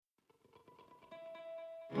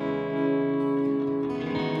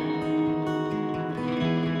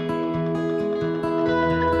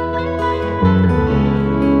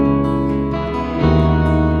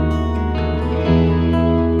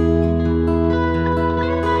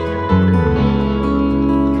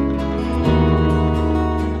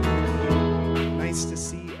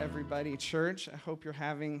church. I hope you're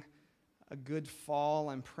having a good fall.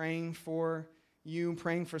 I'm praying for you,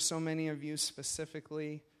 praying for so many of you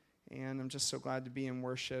specifically, and I'm just so glad to be in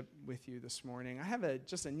worship with you this morning. I have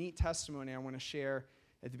just a neat testimony I want to share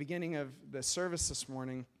at the beginning of the service this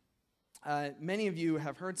morning. Many of you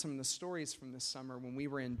have heard some of the stories from this summer when we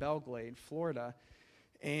were in Belglade, Florida,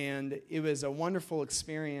 and it was a wonderful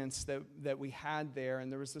experience that we had there.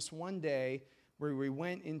 And there was this one day where we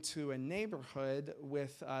went into a neighborhood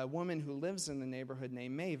with a woman who lives in the neighborhood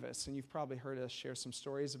named Mavis, and you've probably heard us share some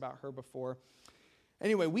stories about her before.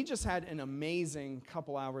 Anyway, we just had an amazing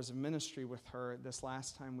couple hours of ministry with her this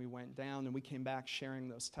last time we went down, and we came back sharing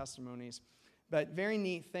those testimonies. But very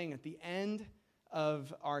neat thing, at the end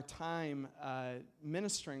of our time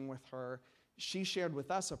ministering with her, she shared with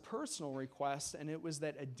us a personal request, and it was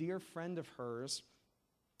that a dear friend of hers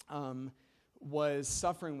was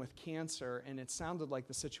suffering with cancer, and it sounded like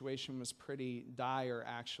the situation was pretty dire,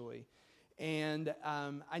 actually. And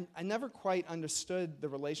I never quite understood the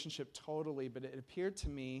relationship totally, but it appeared to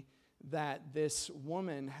me that this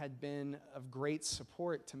woman had been of great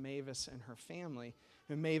support to Mavis and her family.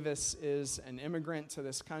 And Mavis is an immigrant to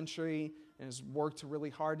this country and has worked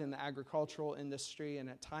really hard in the agricultural industry, and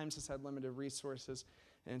at times has had limited resources.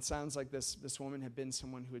 And it sounds like this woman had been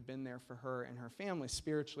someone who had been there for her and her family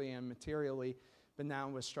spiritually and materially, but now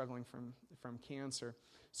was struggling from cancer.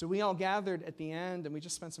 So we all gathered at the end, and we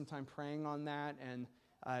just spent some time praying on that, and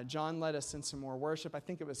John led us in some more worship. I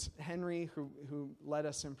think it was Henry who led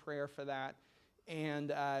us in prayer for that.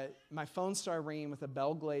 And my phone started ringing with a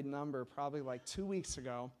Belglade number probably like 2 weeks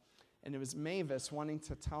ago, and it was Mavis wanting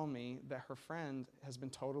to tell me that her friend has been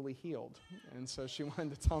totally healed. And so she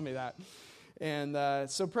wanted to tell me that. And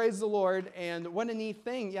so praise the Lord. And what a neat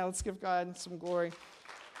thing. Yeah, let's give God some glory.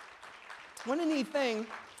 What a neat thing,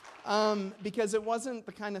 because it wasn't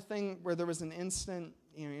the kind of thing where there was an instant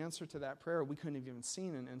answer to that prayer. We couldn't have even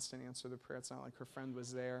seen an instant answer to the prayer. It's not like her friend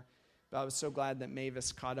was there. But I was so glad that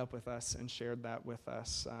Mavis caught up with us and shared that with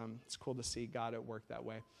us. It's cool to see God at work that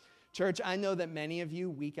way. Church, I know that many of you,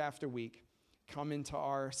 week after week, come into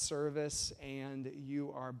our service and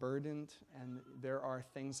you are burdened, and there are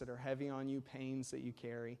things that are heavy on you, pains that you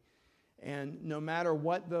carry. And no matter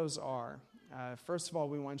what those are, first of all,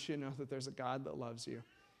 we want you to know that there's a God that loves you.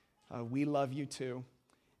 We love you too.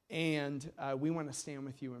 And we want to stand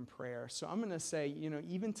with you in prayer. So I'm going to say,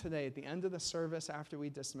 even today, at the end of the service, after we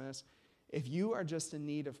dismiss, if you are just in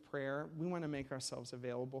need of prayer, we want to make ourselves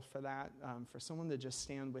available for that, for someone to just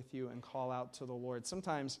stand with you and call out to the Lord.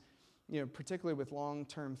 Sometimes, particularly with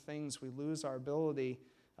long-term things, we lose our ability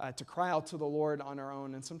to cry out to the Lord on our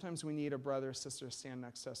own, and sometimes we need a brother or sister to stand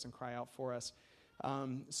next to us and cry out for us.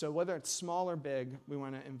 So whether it's small or big, we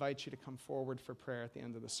want to invite you to come forward for prayer at the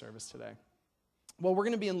end of the service today. Well, we're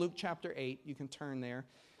going to be in Luke chapter 8. You can turn there,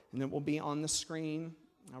 and it will be on the screen.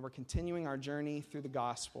 We're continuing our journey through the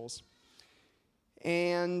Gospels.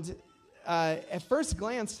 And at first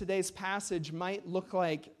glance, today's passage might look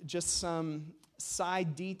like just some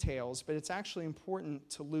side details, but it's actually important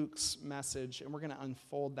to Luke's message, and we're going to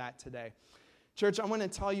unfold that today. Church, I want to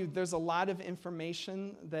tell you there's a lot of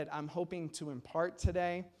information that I'm hoping to impart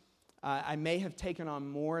today. I may have taken on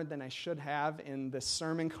more than I should have in this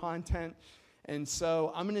sermon content, and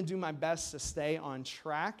so I'm going to do my best to stay on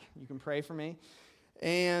track. You can pray for me.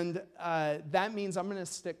 And that means I'm going to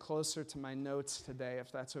stick closer to my notes today,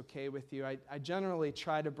 if that's okay with you. I generally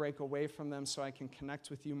try to break away from them so I can connect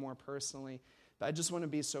with you more personally. But I just want to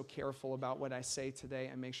be so careful about what I say today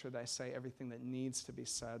and make sure that I say everything that needs to be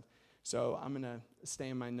said. So I'm going to stay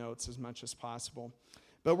in my notes as much as possible.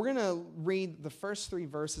 But we're going to read the first 3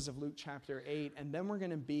 verses of Luke chapter 8, and then we're going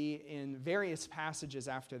to be in various passages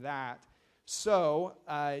after that. So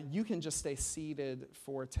you can just stay seated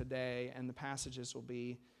for today, and the passages will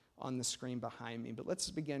be on the screen behind me. But let's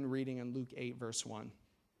begin reading in Luke 8, verse 1.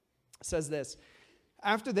 It says this: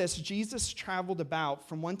 After this, Jesus traveled about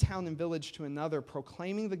from one town and village to another,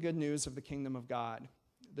 proclaiming the good news of the kingdom of God.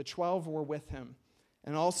 The 12 were with him,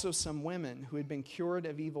 and also some women who had been cured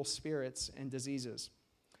of evil spirits and diseases.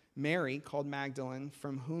 Mary, called Magdalene,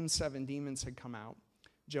 from whom 7 demons had come out.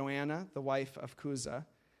 Joanna, the wife of Chuza,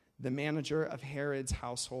 the manager of Herod's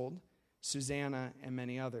household, Susanna, and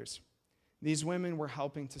many others. These women were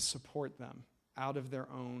helping to support them out of their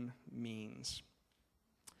own means.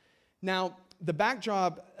 Now, the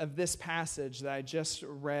backdrop of this passage that I just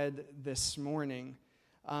read this morning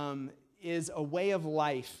is a way of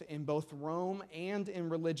life in both Rome and in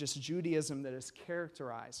religious Judaism that is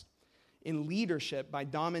characterized in leadership by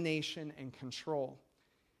domination and control.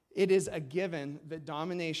 It is a given that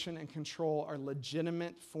domination and control are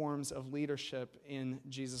legitimate forms of leadership in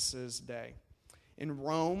Jesus' day. In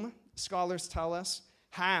Rome, scholars tell us,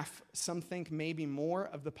 half, some think maybe more,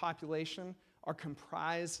 of the population are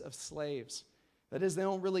comprised of slaves. That is, they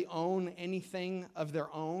don't really own anything of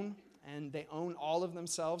their own, and they own all of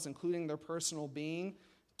themselves, including their personal being,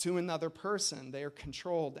 to another person. They are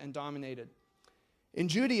controlled and dominated. In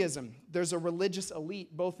Judaism, there's a religious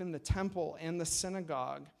elite, both in the temple and the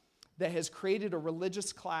synagogue, that has created a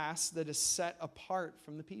religious class that is set apart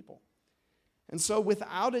from the people. And so,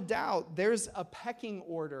 without a doubt, there's a pecking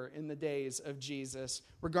order in the days of Jesus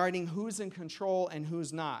regarding who's in control and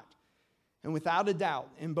who's not. And without a doubt,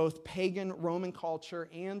 in both pagan Roman culture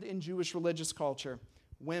and in Jewish religious culture,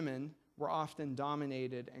 women were often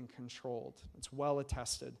dominated and controlled. It's well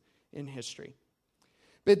attested in history.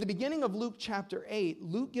 But at the beginning of Luke chapter 8,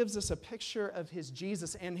 Luke gives us a picture of his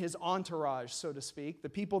Jesus and his entourage, so to speak, the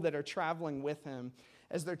people that are traveling with him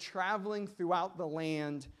as they're traveling throughout the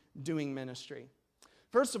land doing ministry.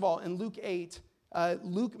 First of all, in Luke 8,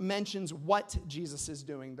 Luke mentions what Jesus is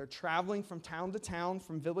doing. They're traveling from town to town,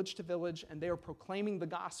 from village to village, and they are proclaiming the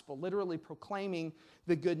gospel, literally proclaiming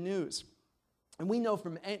the good news. And we know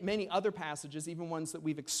from many other passages, even ones that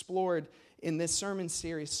we've explored in this sermon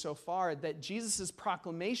series so far, that Jesus'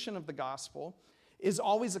 proclamation of the gospel is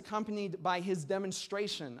always accompanied by his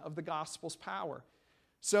demonstration of the gospel's power.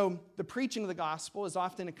 So the preaching of the gospel is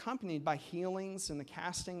often accompanied by healings and the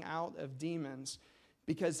casting out of demons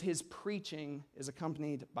because his preaching is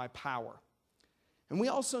accompanied by power. And we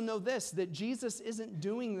also know this, that Jesus isn't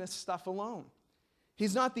doing this stuff alone.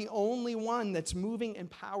 He's not the only one that's moving in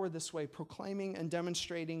power this way, proclaiming and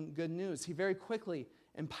demonstrating good news. He very quickly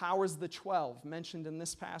empowers the 12, mentioned in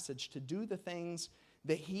this passage, to do the things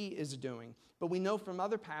that he is doing. But we know from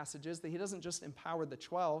other passages that he doesn't just empower the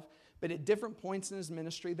 12, but at different points in his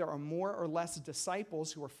ministry, there are more or less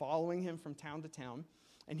disciples who are following him from town to town,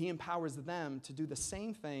 and he empowers them to do the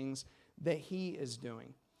same things that he is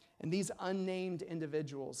doing. And these unnamed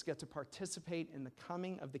individuals get to participate in the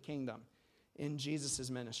coming of the kingdom in Jesus'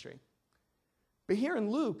 ministry. But here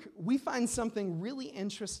in Luke, we find something really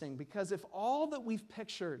interesting, because if all that we've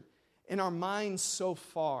pictured in our minds so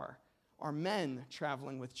far are men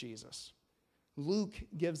traveling with Jesus, Luke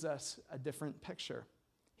gives us a different picture.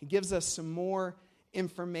 He gives us some more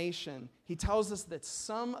information. He tells us that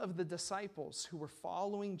some of the disciples who were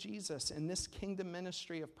following Jesus in this kingdom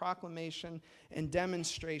ministry of proclamation and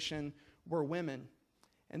demonstration were women.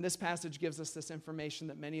 And this passage gives us this information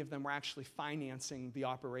that many of them were actually financing the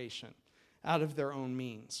operation out of their own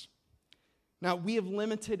means. Now, we have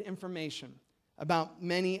limited information about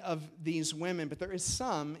many of these women, but there is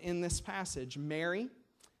some in this passage. Mary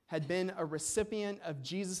had been a recipient of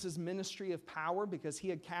Jesus' ministry of power because he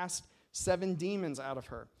had cast 7 demons out of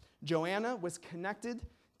her. Joanna was connected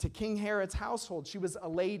to King Herod's household. She was a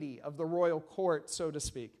lady of the royal court, so to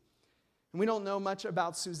speak. And we don't know much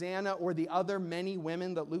about Susanna or the other many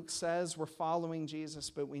women that Luke says were following Jesus,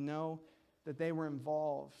 but we know that they were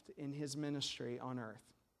involved in his ministry on earth.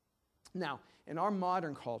 Now, in our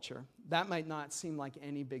modern culture, that might not seem like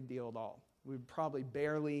any big deal at all. We would probably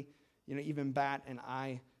barely, even bat an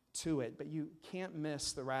eye to it, but you can't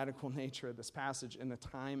miss the radical nature of this passage in the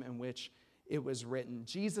time in which it was written.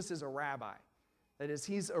 Jesus is a rabbi. That is,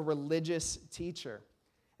 he's a religious teacher.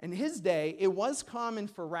 In his day, it was common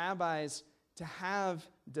for rabbis to have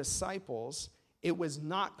disciples. It was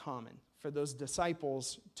not common for those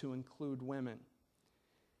disciples to include women.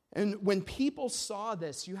 And when people saw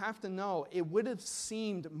this, you have to know, it would have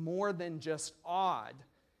seemed more than just odd.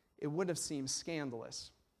 It would have seemed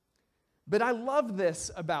scandalous. But I love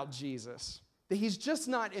this about Jesus, that he's just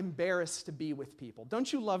not embarrassed to be with people.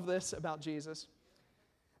 Don't you love this about Jesus?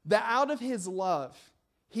 That out of his love,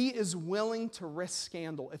 he is willing to risk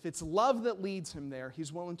scandal. If it's love that leads him there,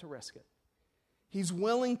 he's willing to risk it. He's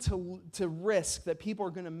willing to risk that people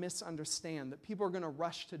are going to misunderstand, that people are going to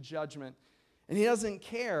rush to judgment. And he doesn't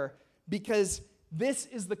care because this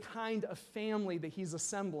is the kind of family that he's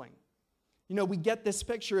assembling. We get this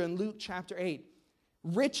picture in Luke chapter 8.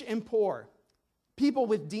 Rich and poor, people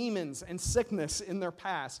with demons and sickness in their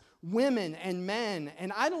past, women and men.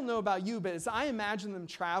 And I don't know about you, but as I imagine them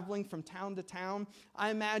traveling from town to town, I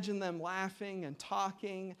imagine them laughing and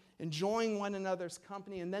talking, enjoying one another's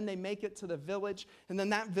company, and then they make it to the village, and then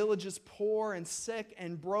that village is poor and sick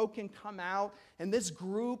and broken come out, and this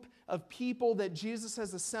group of people that Jesus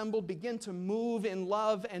has assembled begin to move in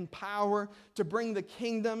love and power to bring the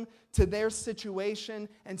kingdom to their situation,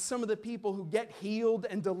 and some of the people who get healed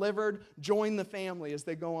and delivered join the family as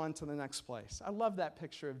they go on to the next place. I love that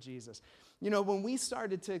picture of Jesus. When we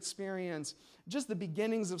started to experience just the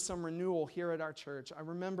beginnings of some renewal here at our church, I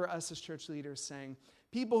remember us as church leaders saying,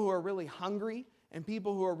 people who are really hungry and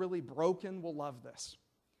people who are really broken will love this.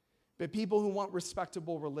 but people who want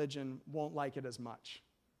respectable religion won't like it as much,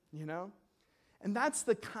 you know? And that's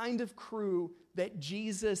the kind of crew that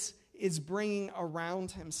Jesus is bringing around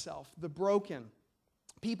himself, the broken.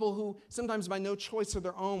 People who, sometimes by no choice of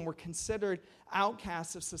their own, were considered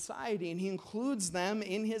outcasts of society, and he includes them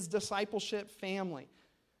in his discipleship family.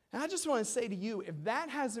 And I just want to say to you, if that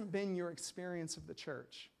hasn't been your experience of the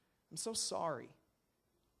church, I'm so sorry.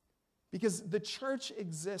 Because the church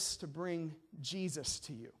exists to bring Jesus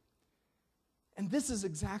to you. And this is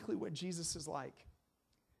exactly what Jesus is like.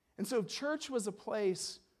 And so if church was a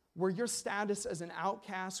place where your status as an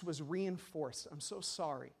outcast was reinforced, I'm so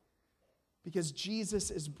sorry. Because Jesus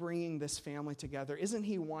is bringing this family together. Isn't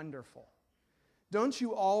he wonderful? Don't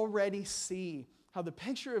you already see how the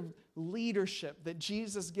picture of leadership that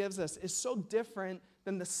Jesus gives us is so different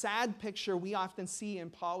than the sad picture we often see in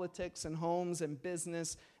politics and homes and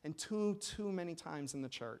business and too many times in the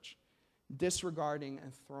church, disregarding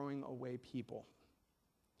and throwing away people.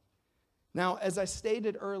 Now, as I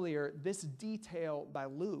stated earlier, this detail by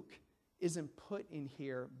Luke isn't put in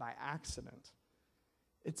here by accident.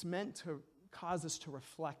 It's meant to cause us to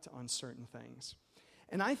reflect on certain things.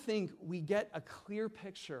 And I think we get a clear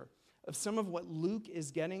picture of some of what Luke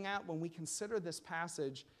is getting at when we consider this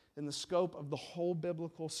passage in the scope of the whole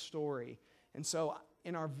biblical story. And so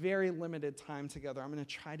in our very limited time together, I'm going to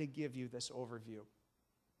try to give you this overview.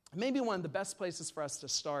 Maybe one of the best places for us to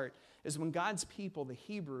start is when God's people, the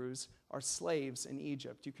Hebrews, are slaves in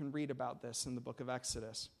Egypt. You can read about this in the book of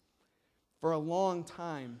Exodus. For a long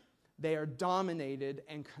time, they are dominated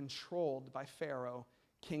and controlled by Pharaoh,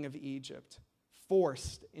 king of Egypt,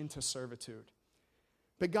 forced into servitude.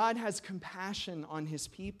 But God has compassion on his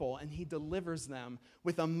people, and he delivers them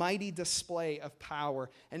with a mighty display of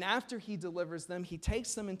power. And after he delivers them, he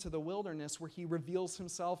takes them into the wilderness where he reveals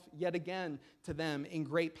himself yet again to them in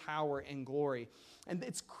great power and glory. And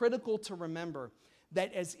it's critical to remember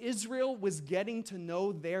that as Israel was getting to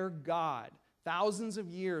know their God, thousands of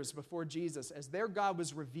years before Jesus, as their God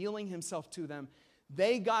was revealing himself to them,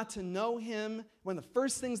 they got to know him. One of the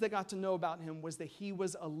first things they got to know about him was that he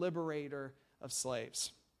was a liberator of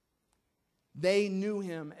slaves. They knew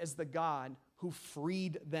him as the God who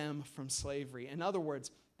freed them from slavery. In other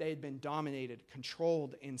words, they had been dominated,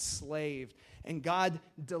 controlled, enslaved. And God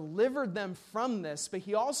delivered them from this, but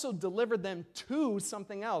he also delivered them to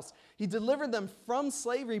something else. He delivered them from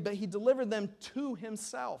slavery, but he delivered them to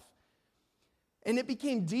himself. And it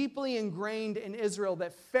became deeply ingrained in Israel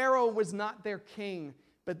that Pharaoh was not their king,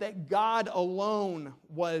 but that God alone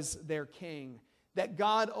was their king. That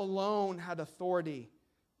God alone had authority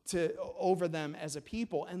over them as a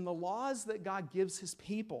people. And the laws that God gives his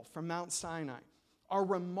people from Mount Sinai are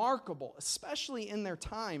remarkable, especially in their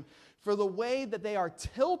time, for the way that they are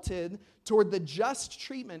tilted toward the just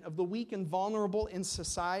treatment of the weak and vulnerable in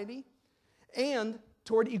society and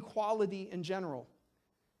toward equality in general.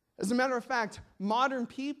 As a matter of fact, modern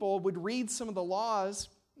people would read some of the laws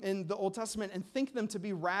in the Old Testament and think them to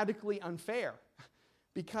be radically unfair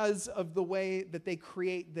because of the way that they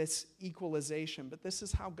create this equalization. But this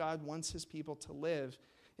is how God wants his people to live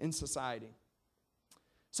in society.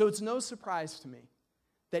 So it's no surprise to me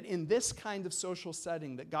that in this kind of social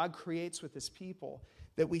setting that God creates with his people,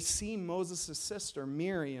 that we see Moses' sister,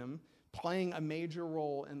 Miriam, playing a major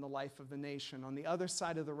role in the life of the nation. On the other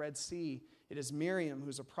side of the Red Sea, it is Miriam,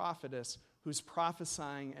 who's a prophetess, who's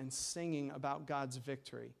prophesying and singing about God's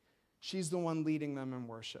victory. She's the one leading them in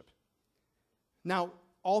worship. Now,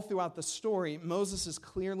 all throughout the story, Moses is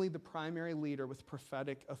clearly the primary leader with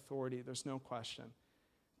prophetic authority. There's no question.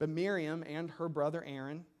 But Miriam and her brother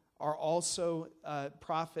Aaron are also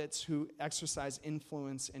prophets who exercise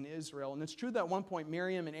influence in Israel. And it's true that at one point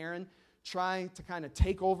Miriam and Aaron try to kind of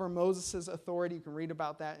take over Moses' authority. You can read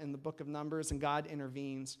about that in the book of Numbers, and God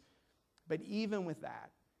intervenes. But even with that,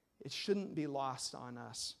 it shouldn't be lost on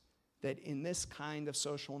us that in this kind of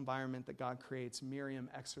social environment that God creates, Miriam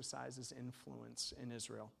exercises influence in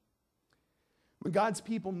Israel. When God's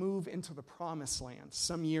people move into the promised land,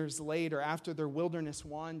 some years later, after their wilderness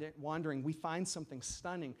wandering, we find something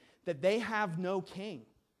stunning, that they have no king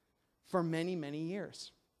for many, many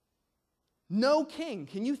years. No king.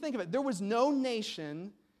 Can you think of it? There was no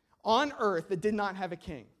nation on earth that did not have a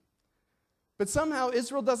king. But somehow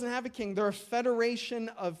Israel doesn't have a king. They're a federation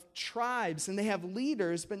of tribes, and they have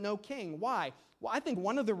leaders, but no king. Why? Well, I think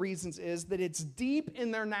one of the reasons is that it's deep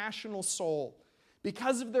in their national soul,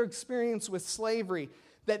 because of their experience with slavery,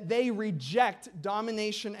 that they reject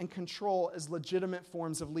domination and control as legitimate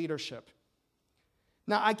forms of leadership.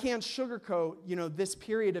 Now, I can't sugarcoat, this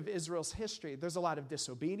period of Israel's history. There's a lot of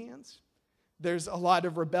disobedience. There's a lot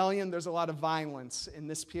of rebellion. There's a lot of violence in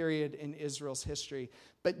this period in Israel's history.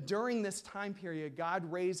 But during this time period, God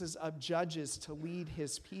raises up judges to lead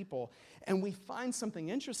his people. And we find something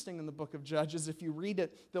interesting in the book of Judges, if you read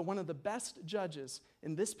it, that one of the best judges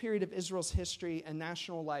in this period of Israel's history and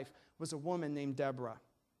national life was a woman named Deborah.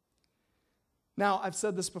 Now, I've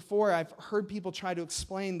said this before. I've heard people try to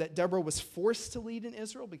explain that Deborah was forced to lead in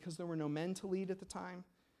Israel because there were no men to lead at the time.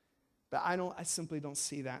 But I simply don't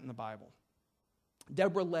see that in the Bible.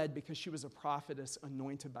 Deborah led because she was a prophetess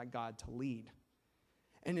anointed by God to lead.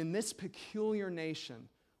 And in this peculiar nation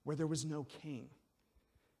where there was no king,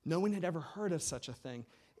 no one had ever heard of such a thing.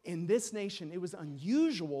 In this nation, it was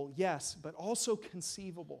unusual, yes, but also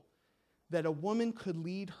conceivable that a woman could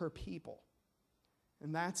lead her people.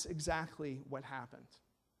 And that's exactly what happened.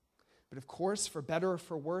 But of course, for better or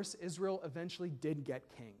for worse, Israel eventually did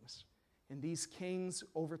get kings. And these kings,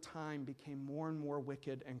 over time, became more and more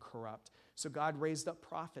wicked and corrupt. So God raised up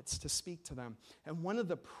prophets to speak to them. And one of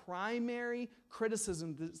the primary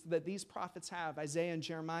criticisms that these prophets have, Isaiah and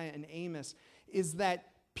Jeremiah and Amos, is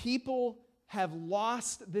that people have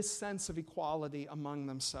lost this sense of equality among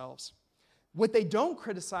themselves. What they don't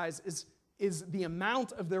criticize is the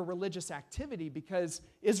amount of their religious activity, because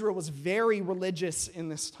Israel was very religious in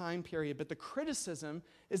this time period. But the criticism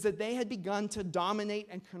is that they had begun to dominate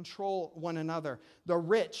and control one another. The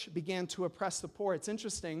rich began to oppress the poor. It's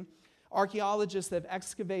interesting. Archaeologists that have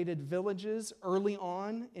excavated villages early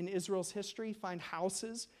on in Israel's history find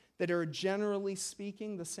houses that are generally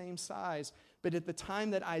speaking the same size. But at the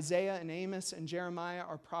time that Isaiah and Amos and Jeremiah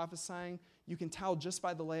are prophesying, you can tell just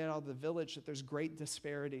by the layout of the village that there's great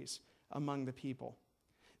disparities among the people.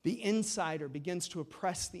 The insider begins to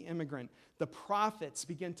oppress the immigrant. The prophets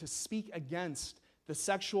begin to speak against the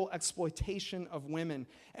sexual exploitation of women.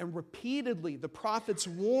 And repeatedly, the prophets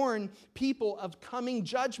warn people of coming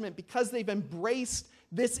judgment because they've embraced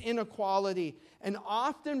this inequality, and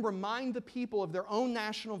often remind the people of their own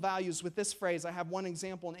national values with this phrase. I have one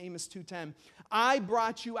example in Amos 2:10. I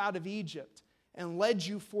brought you out of Egypt and led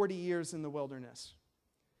you 40 years in the wilderness.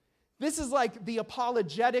 This is like the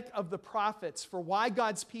apologetic of the prophets for why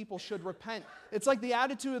God's people should repent. It's like the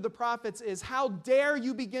attitude of the prophets is, how dare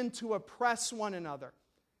you begin to oppress one another?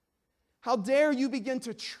 How dare you begin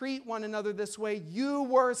to treat one another this way? You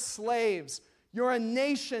were slaves. You're a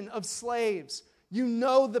nation of slaves. You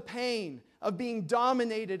know the pain of being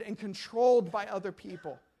dominated and controlled by other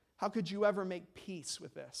people. How could you ever make peace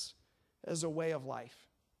with this as a way of life?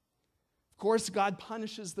 Of course, God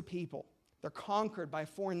punishes the people. They're conquered by a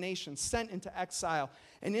foreign nation, sent into exile.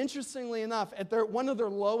 And interestingly enough, at one of their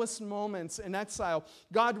lowest moments in exile,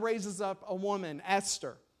 God raises up a woman,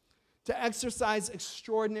 Esther, to exercise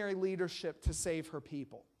extraordinary leadership to save her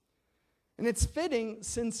people. And it's fitting,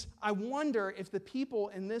 since I wonder if the people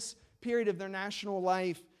in this period of their national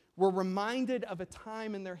life were reminded of a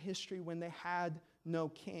time in their history when they had no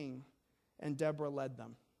king, and Deborah led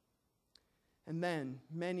them. And then,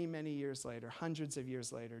 many, many years later, hundreds of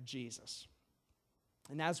years later, Jesus.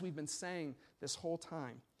 And as we've been saying this whole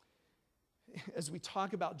time, as we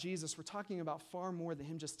talk about Jesus, we're talking about far more than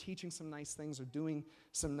him just teaching some nice things or doing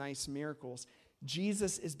some nice miracles.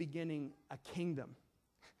 Jesus is beginning a kingdom.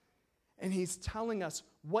 And he's telling us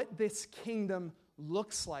what this kingdom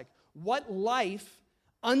looks like, what life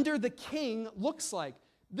under the king looks like.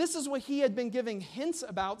 This is what he had been giving hints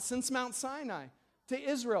about since Mount Sinai to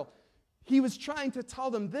Israel. He was trying to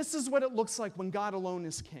tell them, this is what it looks like when God alone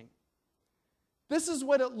is king. This is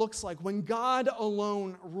what it looks like when God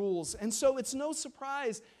alone rules. And so it's no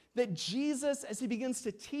surprise that Jesus, as he begins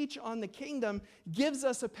to teach on the kingdom, gives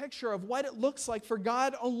us a picture of what it looks like for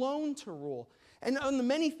God alone to rule. And on the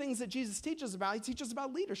many things that Jesus teaches about, he teaches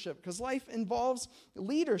about leadership, because life involves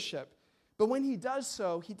leadership. But when he does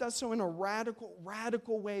so in a radical,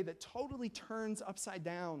 radical way that totally turns upside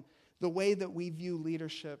down the way that we view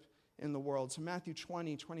leadership in the world. So Matthew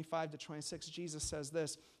 20, 25 to 26, Jesus says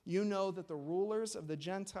this, you know that the rulers of the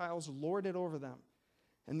Gentiles lord it over them,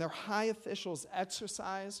 and their high officials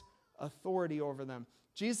exercise authority over them.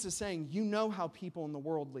 Jesus is saying, you know how people in the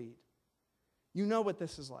world lead. You know what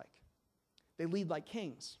this is like. They lead like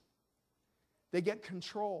kings. They get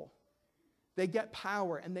control. They get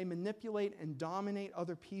power, and they manipulate and dominate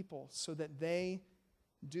other people so that they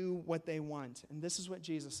do what they want. And this is what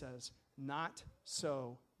Jesus says, not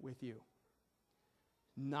so with you.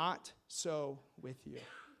 Not so with you.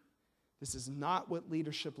 This is not what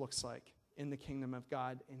leadership looks like in the kingdom of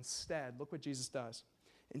God. Instead, look what Jesus does.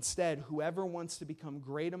 Instead, whoever wants to become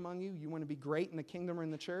great among you, you want to be great in the kingdom or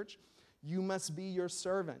in the church, you must be your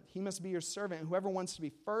servant. He must be your servant. Whoever wants to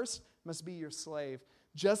be first must be your slave.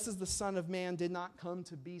 Just as the Son of Man did not come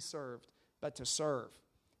to be served, but to serve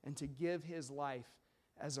and to give his life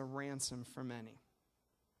as a ransom for many.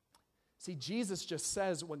 See, Jesus just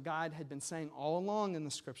says what God had been saying all along in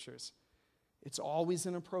the scriptures. It's always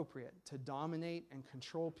inappropriate to dominate and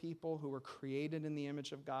control people who were created in the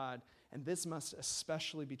image of God, and this must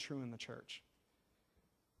especially be true in the church.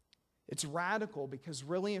 It's radical because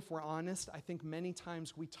really, if we're honest, I think many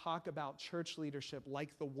times we talk about church leadership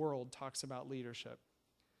like the world talks about leadership.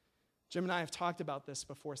 Jim and I have talked about this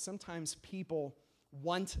before. Sometimes people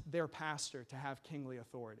want their pastor to have kingly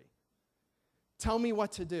authority. Tell me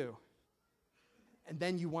what to do. And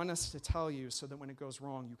then you want us to tell you so that when it goes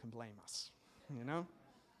wrong, you can blame us,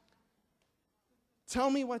 Tell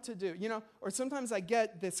me what to do, Or sometimes I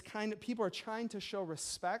get this kind of, people are trying to show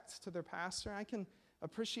respect to their pastor. I can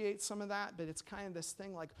appreciate some of that, but it's kind of this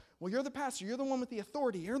thing like, well, you're the pastor. You're the one with the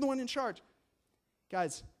authority. You're the one in charge.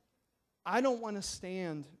 Guys, I don't want to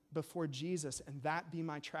stand before Jesus and that be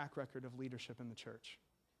my track record of leadership in the church.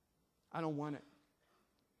 I don't want it.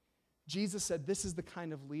 Jesus said this is the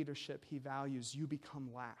kind of leadership he values. You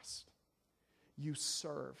become last. You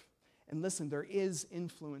serve. And listen, there is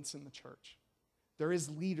influence in the church. There is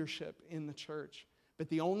leadership in the church. But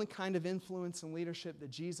the only kind of influence and leadership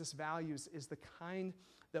that Jesus values is the kind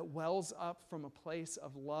that wells up from a place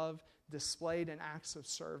of love displayed in acts of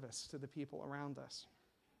service to the people around us.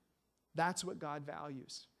 That's what God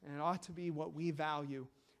values. And it ought to be what we value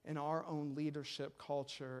in our own leadership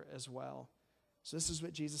culture as well. So this is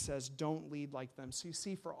what Jesus says, don't lead like them. So you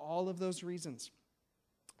see, for all of those reasons,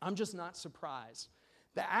 I'm just not surprised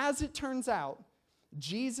that as it turns out,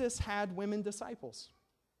 Jesus had women disciples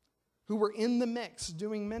who were in the mix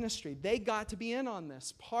doing ministry. They got to be in on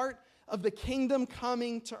this, part of the kingdom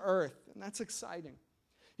coming to earth. And that's exciting.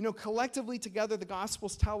 Collectively together, the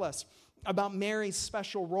Gospels tell us about Mary's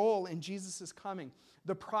special role in Jesus' coming.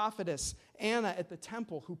 The prophetess Anna at the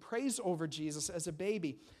temple who prays over Jesus as a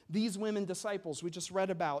baby. These women disciples we just read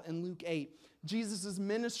about in Luke 8. Jesus'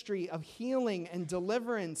 ministry of healing and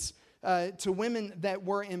deliverance to women that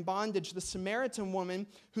were in bondage. The Samaritan woman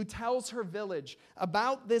who tells her village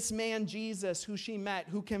about this man Jesus who she met,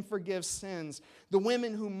 who can forgive sins. The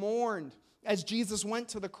women who mourned as Jesus went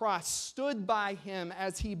to the cross, stood by him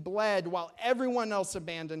as he bled while everyone else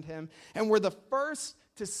abandoned him, and were the first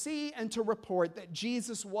to see and to report that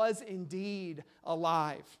Jesus was indeed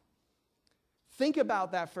alive. Think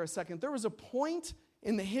about that for a second. There was a point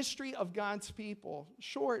in the history of God's people,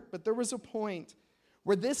 short, but there was a point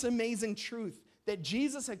where this amazing truth that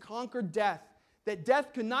Jesus had conquered death, that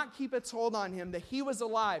death could not keep its hold on him, that he was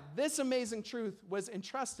alive, this amazing truth was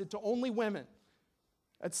entrusted to only women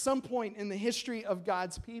at some point in the history of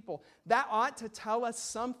God's people. That ought to tell us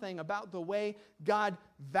something about the way God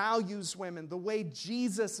values women, the way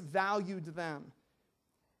Jesus valued them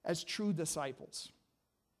as true disciples.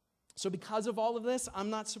 So because of all of this,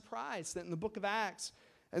 I'm not surprised that in the book of Acts,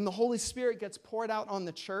 and the Holy Spirit gets poured out on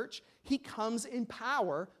the church, he comes in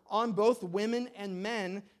power on both women and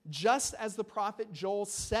men, just as the prophet Joel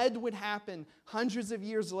said would happen hundreds of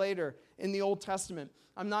years later in the Old Testament.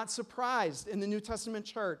 I'm not surprised in the New Testament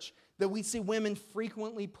church that we see women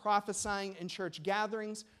frequently prophesying in church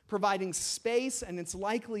gatherings, providing space and it's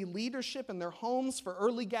likely leadership in their homes for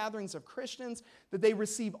early gatherings of Christians, that they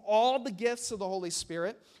receive all the gifts of the Holy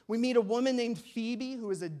Spirit. We meet a woman named Phoebe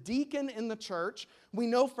who is a deacon in the church. We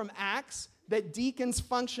know from Acts that deacons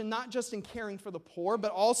function not just in caring for the poor,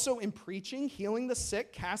 but also in preaching, healing the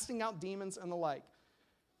sick, casting out demons, and the like.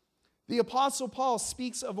 The Apostle Paul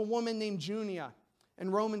speaks of a woman named Junia in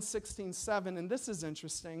Romans 16:7, and this is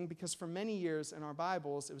interesting because for many years in our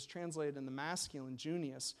Bibles, it was translated in the masculine,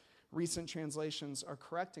 Junius. Recent translations are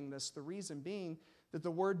correcting this, the reason being that the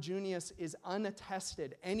word Junius is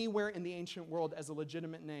unattested anywhere in the ancient world as a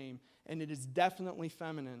legitimate name, and it is definitely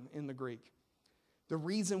feminine in the Greek. The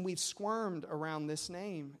reason we've squirmed around this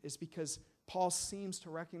name is because Paul seems to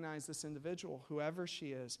recognize this individual, whoever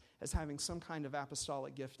she is, as having some kind of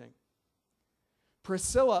apostolic gifting.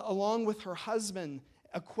 Priscilla, along with her husband,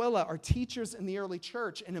 Aquila, are teachers in the early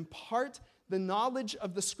church and impart the knowledge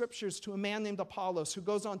of the scriptures to a man named Apollos, who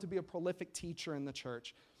goes on to be a prolific teacher in the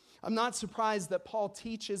church. I'm not surprised that Paul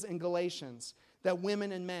teaches in Galatians that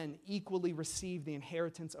women and men equally receive the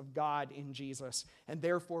inheritance of God in Jesus and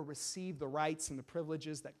therefore receive the rights and the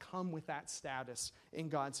privileges that come with that status in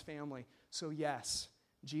God's family. So yes,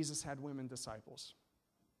 Jesus had women disciples.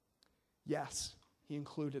 Yes, he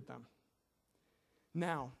included them.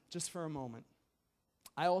 Now, just for a moment,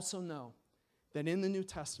 I also know that in the New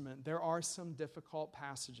Testament, there are some difficult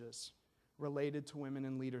passages related to women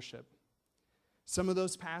in leadership. Some of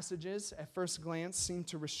those passages, at first glance, seem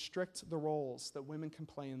to restrict the roles that women can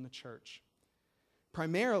play in the church.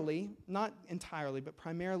 Primarily, not entirely, but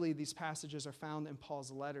primarily these passages are found in Paul's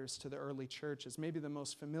letters to the early churches. Maybe the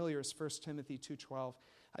most familiar is 1 Timothy 2:12.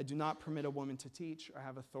 I do not permit a woman to teach or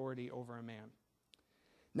have authority over a man.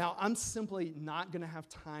 Now, I'm simply not going to have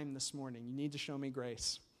time this morning. You need to show me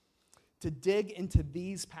grace to dig into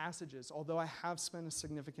these passages, although I have spent a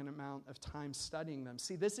significant amount of time studying them.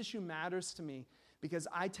 See, this issue matters to me because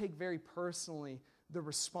I take very personally the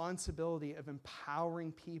responsibility of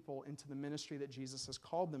empowering people into the ministry that Jesus has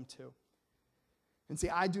called them to. And see,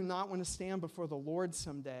 I do not want to stand before the Lord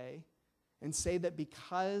someday and say that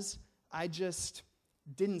because I just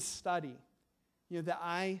didn't study, that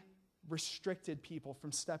I restricted people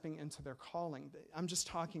from stepping into their calling. I'm just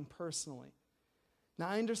talking personally. Now,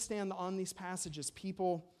 I understand that on these passages,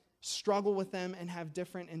 people struggle with them and have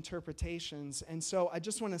different interpretations. And so I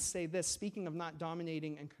just want to say this, speaking of not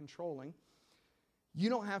dominating and controlling, you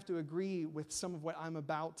don't have to agree with some of what I'm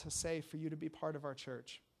about to say for you to be part of our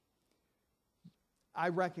church. I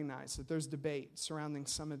recognize that there's debate surrounding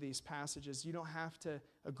some of these passages. You don't have to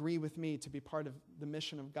agree with me to be part of the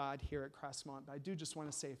mission of God here at Crestmont. But I do just want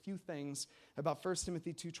to say a few things about 1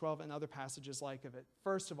 Timothy 2:12 and other passages like it.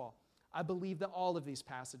 First of all, I believe that all of these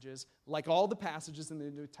passages, like all the passages in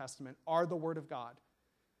the New Testament, are the Word of God.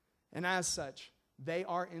 And as such, they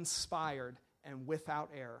are inspired and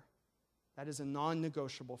without error. That is a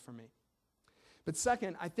non-negotiable for me. But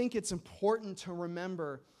second, I think it's important to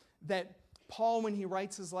remember that Paul, when he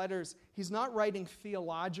writes his letters, he's not writing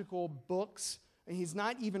theological books, and he's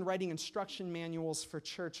not even writing instruction manuals for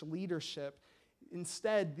church leadership.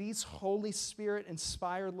 Instead, these Holy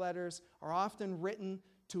Spirit-inspired letters are often written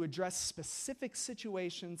to address specific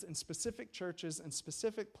situations in specific churches and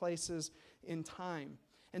specific places in time.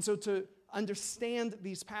 And so to understand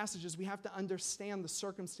these passages, we have to understand the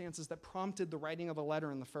circumstances that prompted the writing of the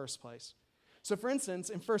letter in the first place. So for instance,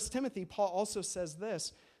 in 1 Timothy, Paul also says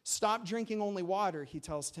this, stop drinking only water, he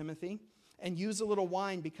tells Timothy, and use a little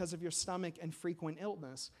wine because of your stomach and frequent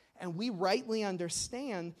illness. And we rightly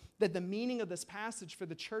understand that the meaning of this passage for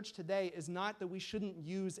the church today is not that we shouldn't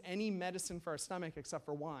use any medicine for our stomach except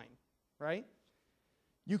for wine, right?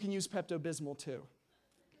 You can use Pepto-Bismol too,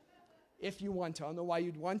 if you want to. I don't know why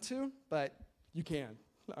you'd want to, but you can,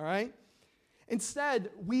 all right? Instead,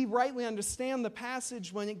 we rightly understand the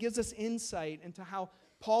passage when it gives us insight into how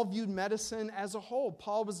Paul viewed medicine as a whole.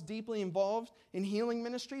 Paul was deeply involved in healing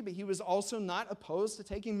ministry, but he was also not opposed to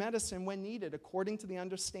taking medicine when needed, according to the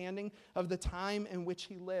understanding of the time in which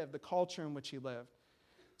he lived, the culture in which he lived.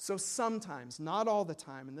 So sometimes, not all the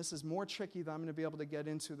time, and this is more tricky than I'm going to be able to get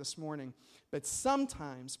into this morning, but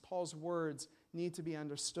sometimes Paul's words need to be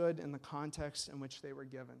understood in the context in which they were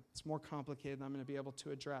given. It's more complicated than I'm going to be able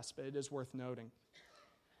to address, but it is worth noting.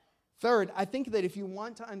 Third, I think that if you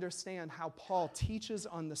want to understand how Paul teaches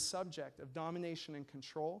on the subject of domination and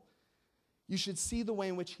control, you should see the way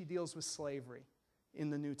in which he deals with slavery in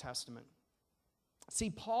the New Testament. See,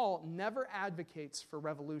 Paul never advocates for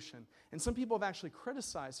revolution, and some people have actually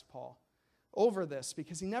criticized Paul over this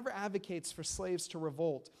because he never advocates for slaves to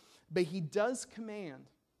revolt, but he does command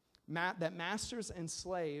that masters and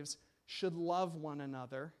slaves should love one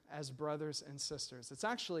another as brothers and sisters. It's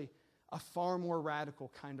actually a far more radical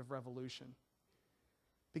kind of revolution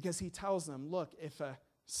because he tells them, look, if a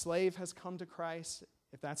slave has come to Christ,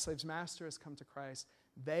 if that slave's master has come to Christ,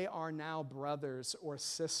 they are now brothers or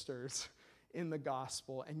sisters in the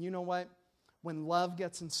gospel. And you know what? When love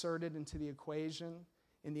gets inserted into the equation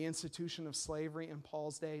in the institution of slavery in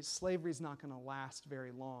Paul's day, slavery is not going to last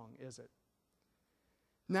very long, is it?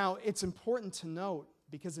 Now, it's important to note,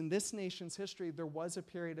 because in this nation's history, there was a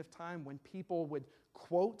period of time when people would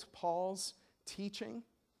quote Paul's teaching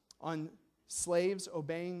on slaves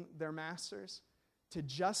obeying their masters to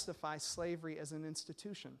justify slavery as an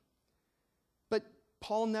institution. But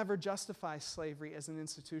Paul never justifies slavery as an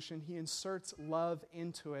institution. He inserts love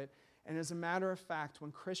into it. And as a matter of fact,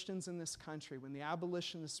 when Christians in this country, when the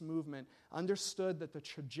abolitionist movement understood that the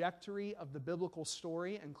trajectory of the biblical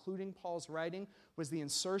story, including Paul's writing, was the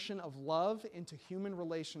insertion of love into human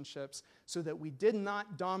relationships so that we did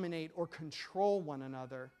not dominate or control one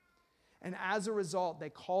another, and as a result, they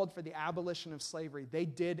called for the abolition of slavery, they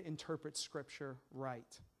did interpret Scripture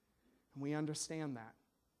right. And we understand that.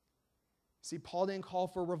 See, Paul didn't call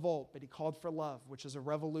for revolt, but he called for love, which is a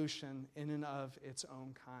revolution in and of its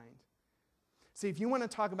own kind. See, if you want to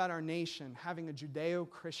talk about our nation having a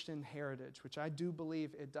Judeo-Christian heritage, which I do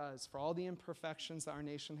believe it does, for all the imperfections that our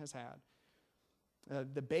nation has had,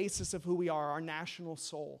 the basis of who we are, our national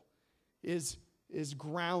soul, is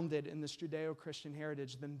grounded in this Judeo-Christian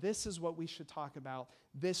heritage, then this is what we should talk about,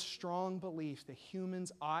 this strong belief that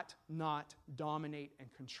humans ought not dominate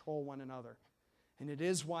and control one another. And it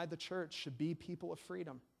is why the church should be people of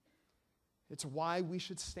freedom. It's why we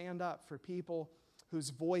should stand up for people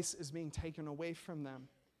whose voice is being taken away from them,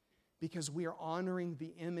 because we are honoring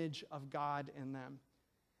the image of God in them.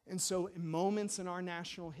 And so in moments in our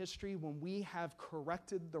national history when we have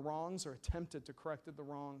corrected the wrongs or attempted to correct the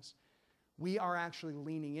wrongs, we are actually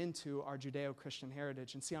leaning into our Judeo-Christian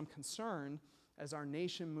heritage. And see, I'm concerned as our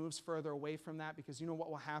nation moves further away from that, because you know what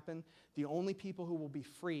will happen? The only people who will be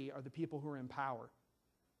free are the people who are in power.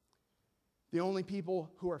 The only people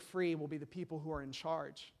who are free will be the people who are in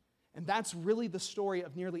charge. And that's really the story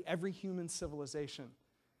of nearly every human civilization.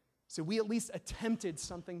 So we at least attempted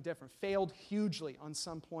something different, failed hugely on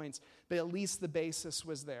some points, but at least the basis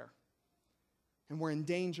was there. And we're in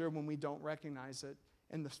danger when we don't recognize it.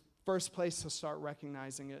 And the first place to start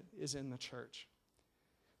recognizing it is in the church.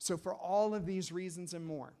 So for all of these reasons and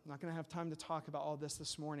more, I'm not going to have time to talk about all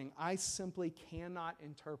this morning, I simply cannot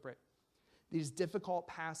interpret these difficult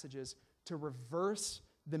passages to reverse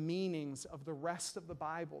the meanings of the rest of the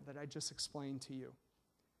Bible that I just explained to you.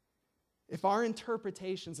 If our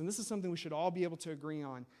interpretations, and this is something we should all be able to agree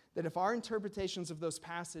on, that if our interpretations of those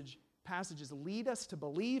passages lead us to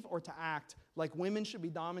believe or to act like women should be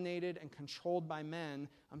dominated and controlled by men,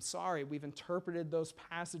 I'm sorry, we've interpreted those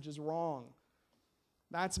passages wrong.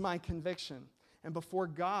 That's my conviction. And before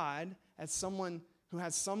God, as someone who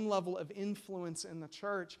has some level of influence in the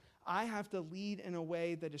church, I have to lead in a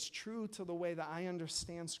way that is true to the way that I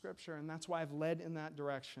understand Scripture, and that's why I've led in that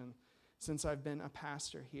direction since I've been a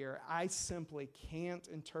pastor here. I simply can't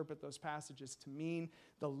interpret those passages to mean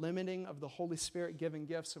the limiting of the Holy Spirit-given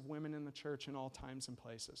gifts of women in the church in all times and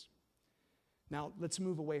places. Now, let's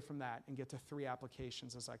move away from that and get to 3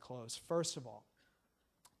 applications as I close. First of all,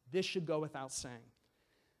 this should go without saying,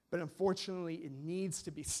 but unfortunately, it needs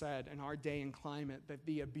to be said in our day and climate that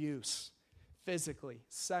the abuse, physically,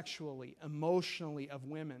 sexually, emotionally, of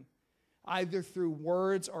women, either through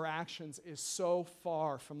words or actions, is so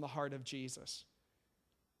far from the heart of Jesus.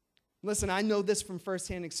 Listen, I know this from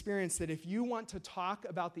firsthand experience that if you want to talk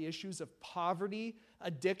about the issues of poverty,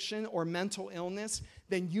 addiction, or mental illness,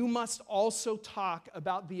 then you must also talk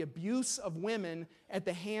about the abuse of women at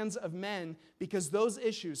the hands of men, because those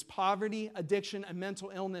issues, poverty, addiction, and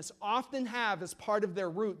mental illness, often have as part of their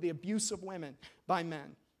root the abuse of women by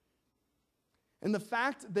men. And the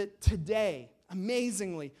fact that today,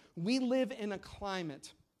 amazingly, we live in a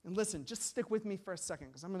climate, and listen, just stick with me for a second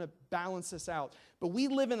because I'm going to balance this out. But we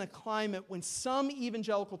live in a climate when some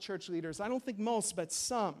evangelical church leaders, I don't think most, but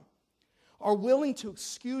some, are willing to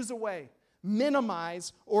excuse away,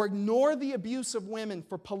 minimize, or ignore the abuse of women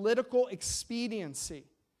for political expediency.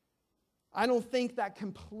 I don't think that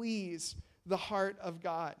can please the heart of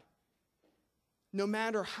God, no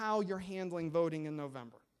matter how you're handling voting in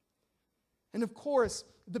November. And of course,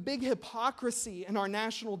 the big hypocrisy in our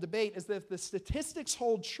national debate is that if the statistics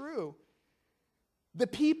hold true, the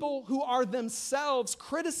people who are themselves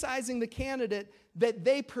criticizing the candidate that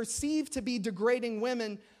they perceive to be degrading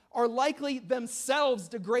women are likely themselves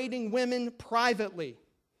degrading women privately.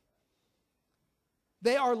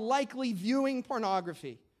 They are likely viewing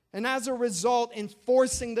pornography, and as a result,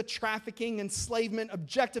 enforcing the trafficking, enslavement,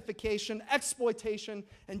 objectification, exploitation,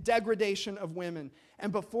 and degradation of women.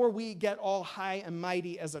 And before we get all high and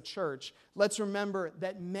mighty as a church, let's remember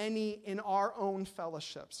that many in our own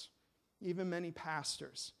fellowships, even many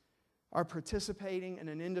pastors, are participating in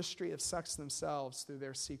an industry of sex themselves through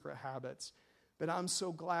their secret habits. But I'm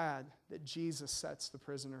so glad that Jesus sets the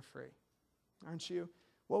prisoner free. Aren't you?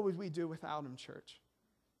 What would we do without him, church?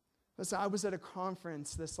 Listen, I was at a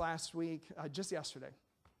conference this last week, just yesterday.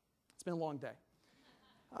 It's been a long day.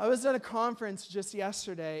 I was at a conference just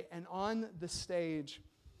yesterday, and on the stage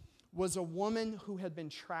was a woman who had been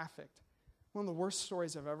trafficked. One of the worst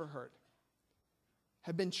stories I've ever heard.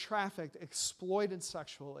 Had been trafficked, exploited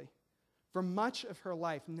sexually for much of her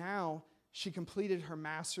life. Now, she completed her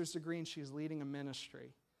master's degree, and she's leading a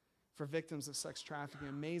ministry for victims of sex trafficking.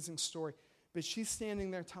 Amazing story. But she's standing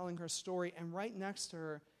there telling her story, and right next to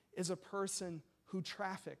her is a person who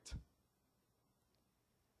trafficked.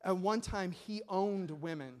 At one time, he owned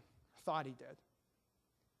women, thought he did.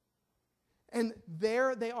 And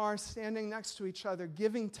there they are standing next to each other,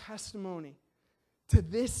 giving testimony to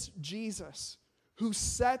this Jesus who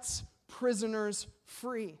sets prisoners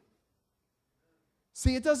free.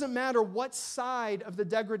 See, it doesn't matter what side of the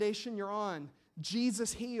degradation you're on,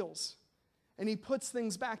 Jesus heals. And he puts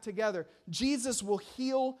things back together. Jesus will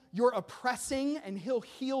heal your oppressing, and he'll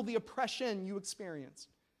heal the oppression you experience.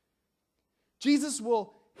 Jesus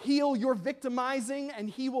will heal your victimizing,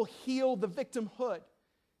 and he will heal the victimhood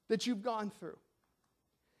that you've gone through.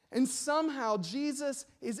 And somehow Jesus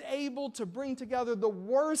is able to bring together the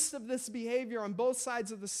worst of this behavior on both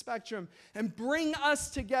sides of the spectrum and bring us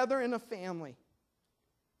together in a family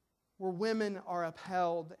where women are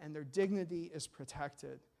upheld and their dignity is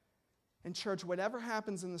protected. And church, whatever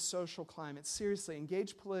happens in the social climate, seriously,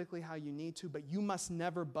 engage politically how you need to, but you must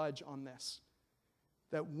never budge on this,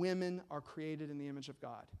 that women are created in the image of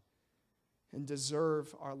God and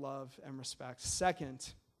deserve our love and respect.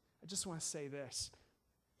 Second, I just want to say this.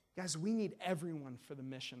 Guys, we need everyone for the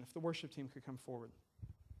mission. If the worship team could come forward.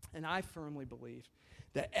 And I firmly believe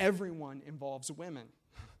that everyone involves women.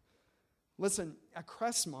 Listen, at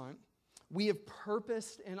Crestmont, we have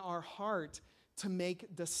purposed in our heart to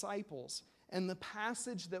make disciples. And the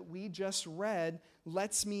passage that we just read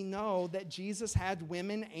lets me know that Jesus had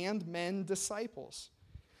women and men disciples.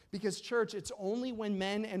 Because, church, it's only when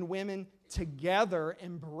men and women together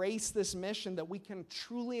embrace this mission that we can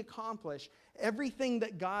truly accomplish everything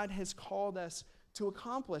that God has called us to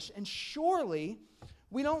accomplish. And surely,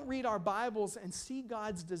 we don't read our Bibles and see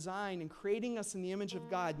God's design in creating us in the image of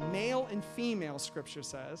God, male and female, Scripture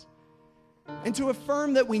says, and to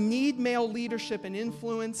affirm that we need male leadership and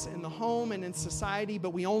influence in the home and in society, but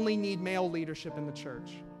we only need male leadership in the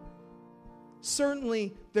church.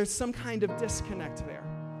 Certainly, there's some kind of disconnect there.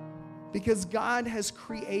 Because God has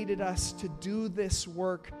created us to do this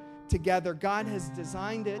work together. God has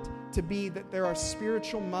designed it to be that there are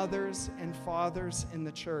spiritual mothers and fathers in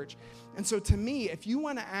the church. And so to me, if you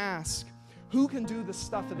want to ask who can do the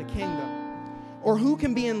stuff of the kingdom or who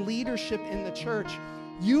can be in leadership in the church,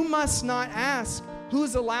 you must not ask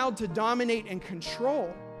who's allowed to dominate and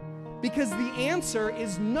control, because the answer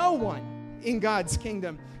is no one in God's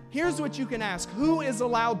kingdom. Here's what you can ask: who is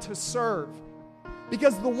allowed to serve?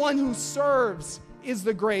 Because the one who serves is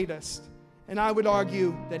the greatest. And I would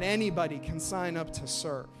argue that anybody can sign up to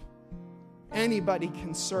serve. Anybody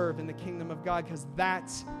can serve in the kingdom of God, because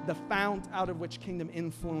that's the fount out of which kingdom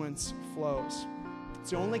influence flows.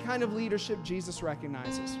 It's the only kind of leadership Jesus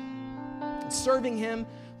recognizes. Serving him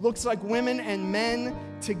looks like women and men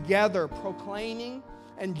together proclaiming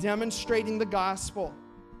and demonstrating the gospel,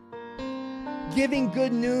 giving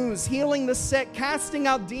good news, healing the sick, casting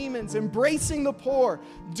out demons, embracing the poor,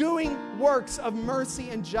 doing works of mercy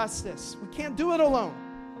and justice. We can't do it alone.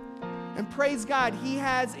 And praise God, he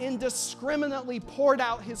has indiscriminately poured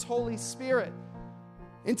out his Holy Spirit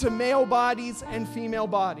into male bodies and female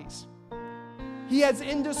bodies. He has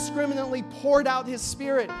indiscriminately poured out his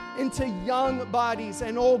Spirit into young bodies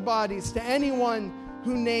and old bodies, to anyone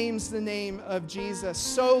who names the name of Jesus,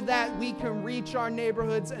 so that we can reach our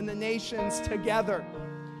neighborhoods and the nations together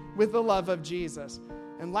with the love of Jesus.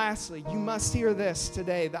 And lastly, you must hear this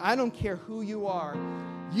today, that I don't care who you are,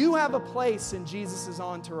 you have a place in Jesus'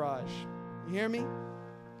 entourage. You hear me?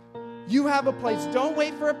 You have a place. Don't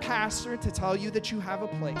wait for a pastor to tell you that you have a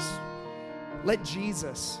place. Let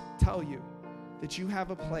Jesus tell you that you have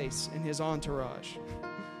a place in his entourage.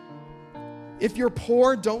 If you're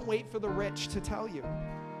poor, don't wait for the rich to tell you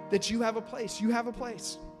that you have a place. You have a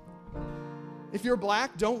place. If you're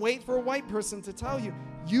black, don't wait for a white person to tell you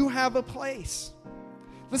you have a place.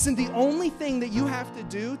 Listen, the only thing that you have to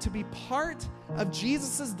do to be part of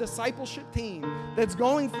Jesus' discipleship team that's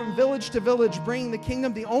going from village to village, bringing the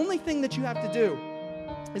kingdom, the only thing that you have to do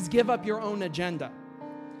is give up your own agenda.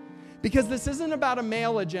 Because this isn't about a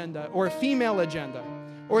male agenda or a female agenda,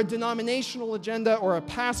 or a denominational agenda, or a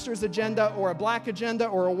pastor's agenda, or a black agenda,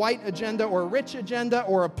 or a white agenda, or a rich agenda,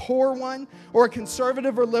 or a poor one, or a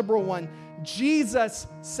conservative or liberal one. Jesus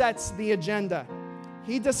sets the agenda.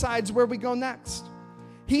 He decides where we go next.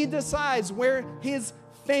 He decides where his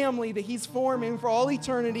family that he's forming for all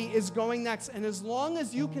eternity is going next. And as long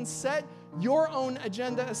as you can set your own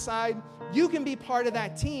agenda aside, you can be part of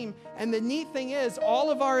that team. And the neat thing is, all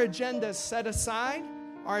of our agendas set aside,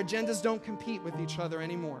 our agendas don't compete with each other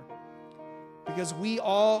anymore, because we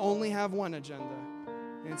all only have one agenda,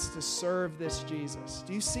 and it's to serve this Jesus.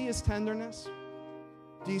 Do you see his tenderness?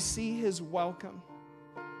 Do you see his welcome?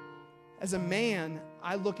 As a man,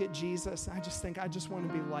 I look at Jesus and I just think I just want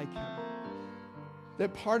to be like him.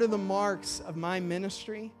 That part of the marks of my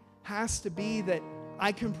ministry has to be that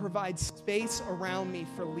I can provide space around me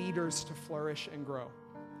for leaders to flourish and grow.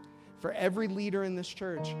 For every leader in this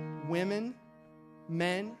church, women,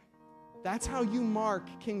 men, that's how you mark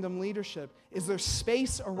kingdom leadership. Is there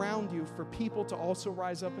space around you for people to also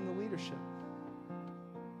rise up into leadership?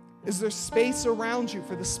 Is there space around you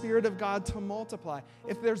for the Spirit of God to multiply?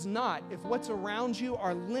 If there's not, if what's around you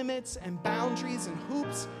are limits and boundaries and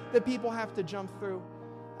hoops that people have to jump through,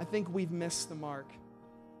 I think we've missed the mark.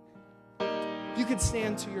 You could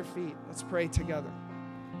stand to your feet. Let's pray together.